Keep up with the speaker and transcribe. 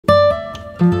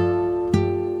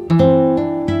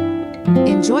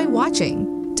Enjoy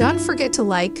watching. Don't forget to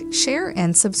like, share,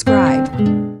 and subscribe.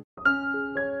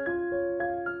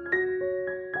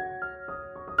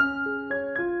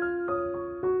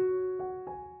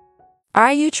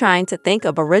 Are you trying to think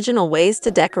of original ways to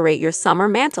decorate your summer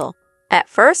mantle? At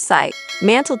first sight,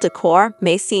 mantle decor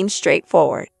may seem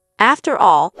straightforward. After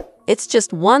all, it's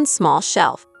just one small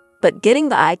shelf. But getting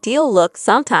the ideal look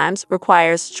sometimes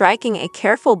requires striking a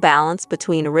careful balance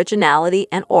between originality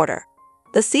and order.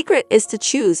 The secret is to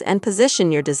choose and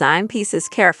position your design pieces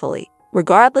carefully,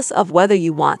 regardless of whether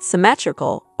you want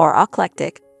symmetrical or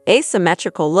eclectic,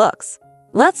 asymmetrical looks.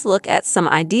 Let's look at some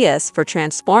ideas for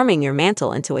transforming your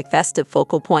mantle into a festive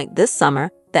focal point this summer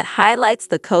that highlights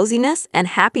the coziness and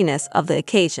happiness of the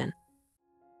occasion.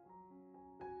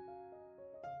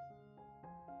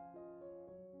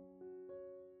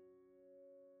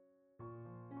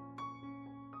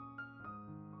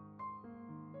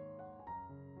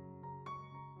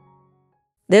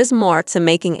 There's more to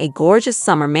making a gorgeous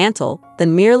summer mantle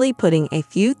than merely putting a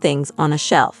few things on a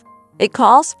shelf. It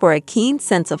calls for a keen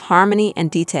sense of harmony and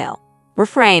detail.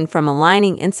 Refrain from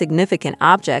aligning insignificant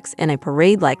objects in a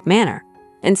parade-like manner.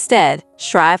 Instead,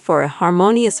 strive for a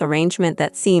harmonious arrangement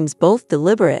that seems both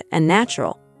deliberate and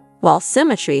natural. While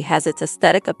symmetry has its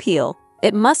aesthetic appeal,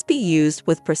 it must be used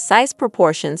with precise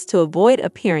proportions to avoid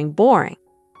appearing boring.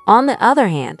 On the other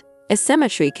hand,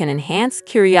 asymmetry can enhance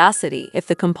curiosity if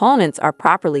the components are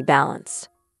properly balanced.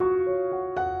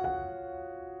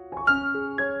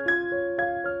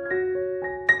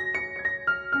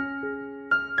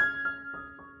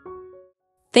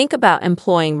 Think about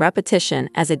employing repetition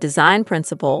as a design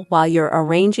principle while you're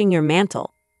arranging your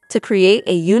mantle. To create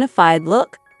a unified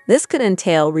look, this could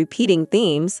entail repeating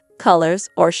themes, colors,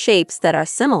 or shapes that are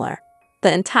similar.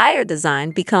 The entire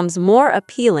design becomes more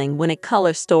appealing when a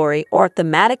color story or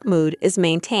thematic mood is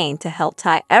maintained to help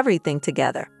tie everything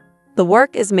together. The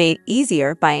work is made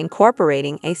easier by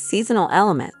incorporating a seasonal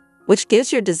element, which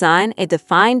gives your design a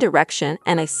defined direction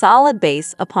and a solid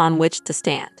base upon which to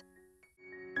stand.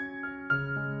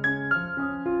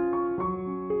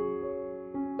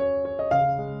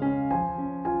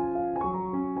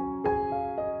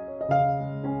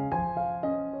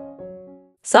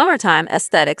 Summertime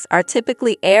aesthetics are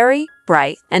typically airy,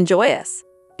 bright, and joyous.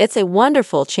 It's a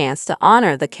wonderful chance to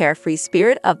honor the carefree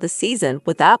spirit of the season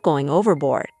without going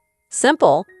overboard.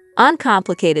 Simple,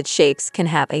 uncomplicated shapes can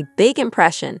have a big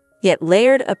impression, yet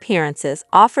layered appearances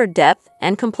offer depth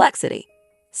and complexity.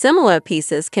 Similar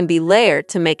pieces can be layered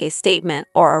to make a statement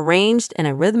or arranged in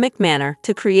a rhythmic manner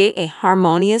to create a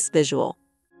harmonious visual.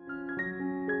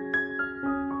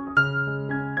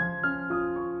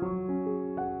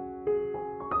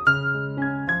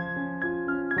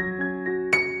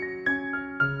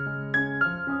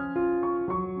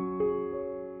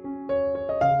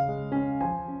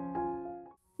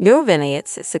 Your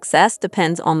vigneette's success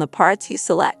depends on the parts you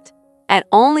select. Add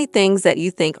only things that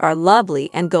you think are lovely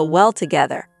and go well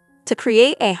together. To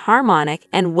create a harmonic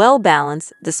and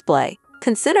well-balanced display,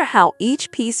 consider how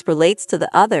each piece relates to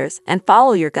the others and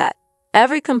follow your gut.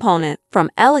 Every component, from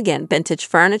elegant vintage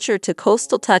furniture to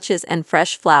coastal touches and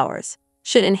fresh flowers,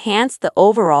 should enhance the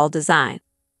overall design.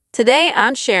 Today,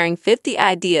 I'm sharing 50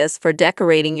 ideas for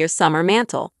decorating your summer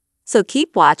mantle, so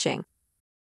keep watching.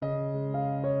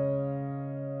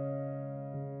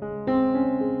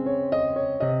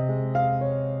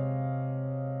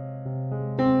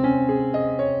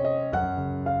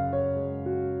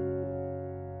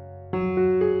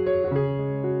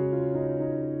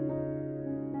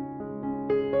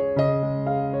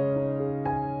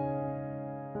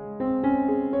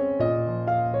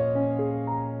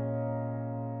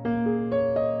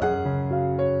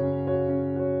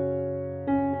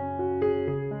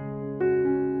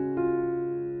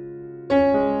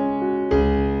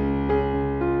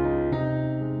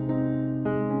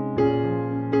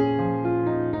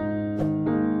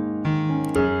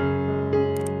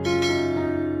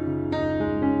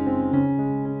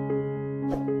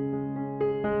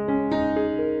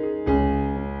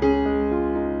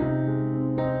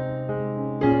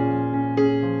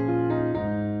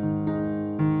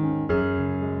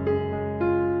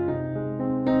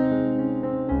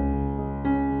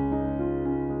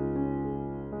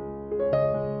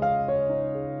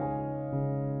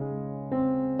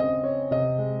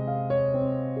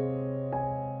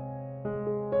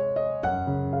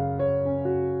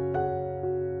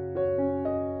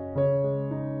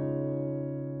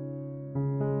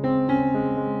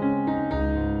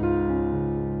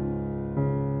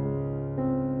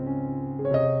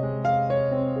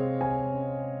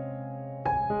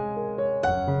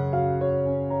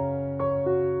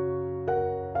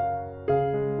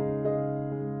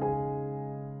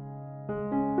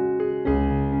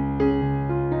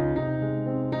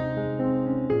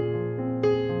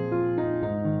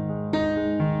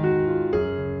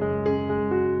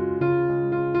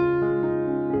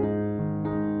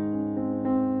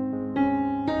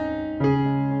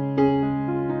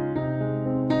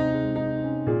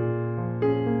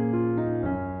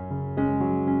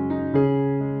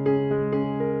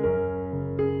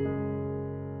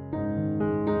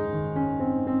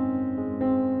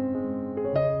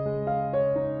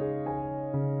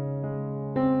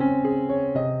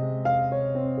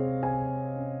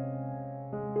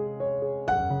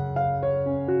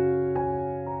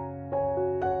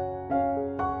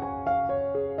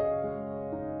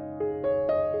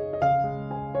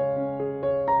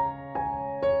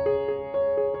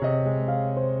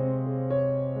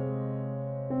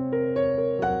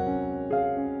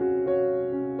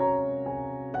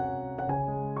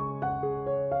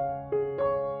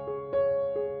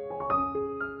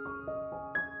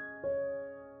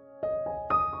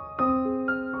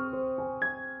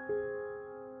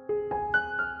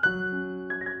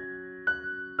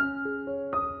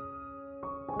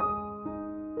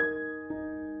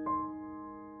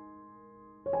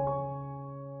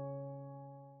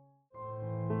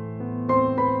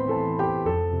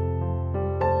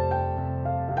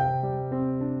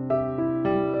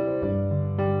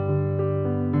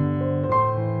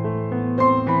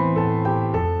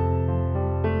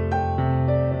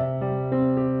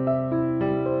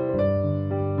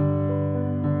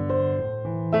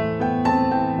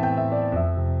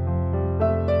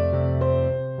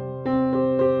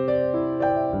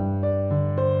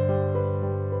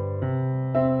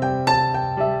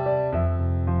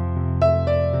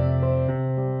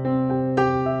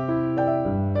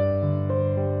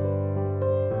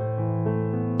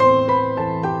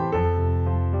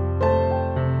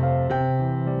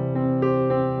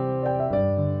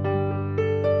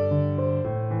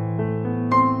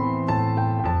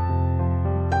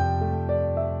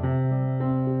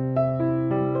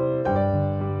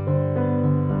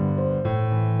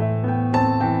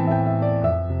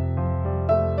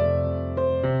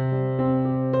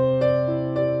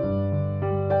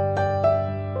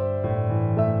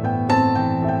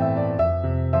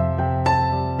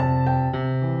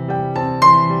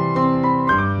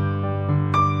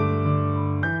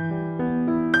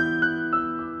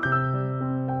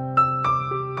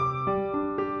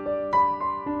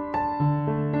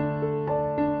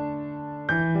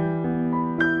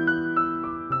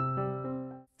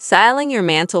 Styling your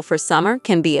mantle for summer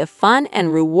can be a fun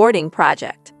and rewarding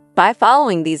project. By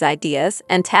following these ideas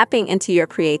and tapping into your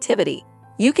creativity,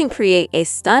 you can create a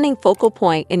stunning focal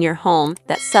point in your home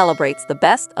that celebrates the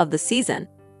best of the season.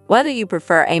 Whether you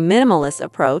prefer a minimalist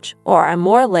approach or a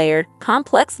more layered,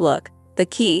 complex look, the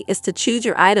key is to choose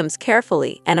your items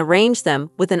carefully and arrange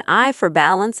them with an eye for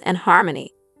balance and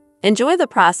harmony. Enjoy the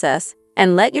process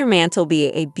and let your mantle be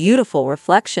a beautiful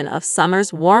reflection of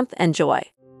summer's warmth and joy.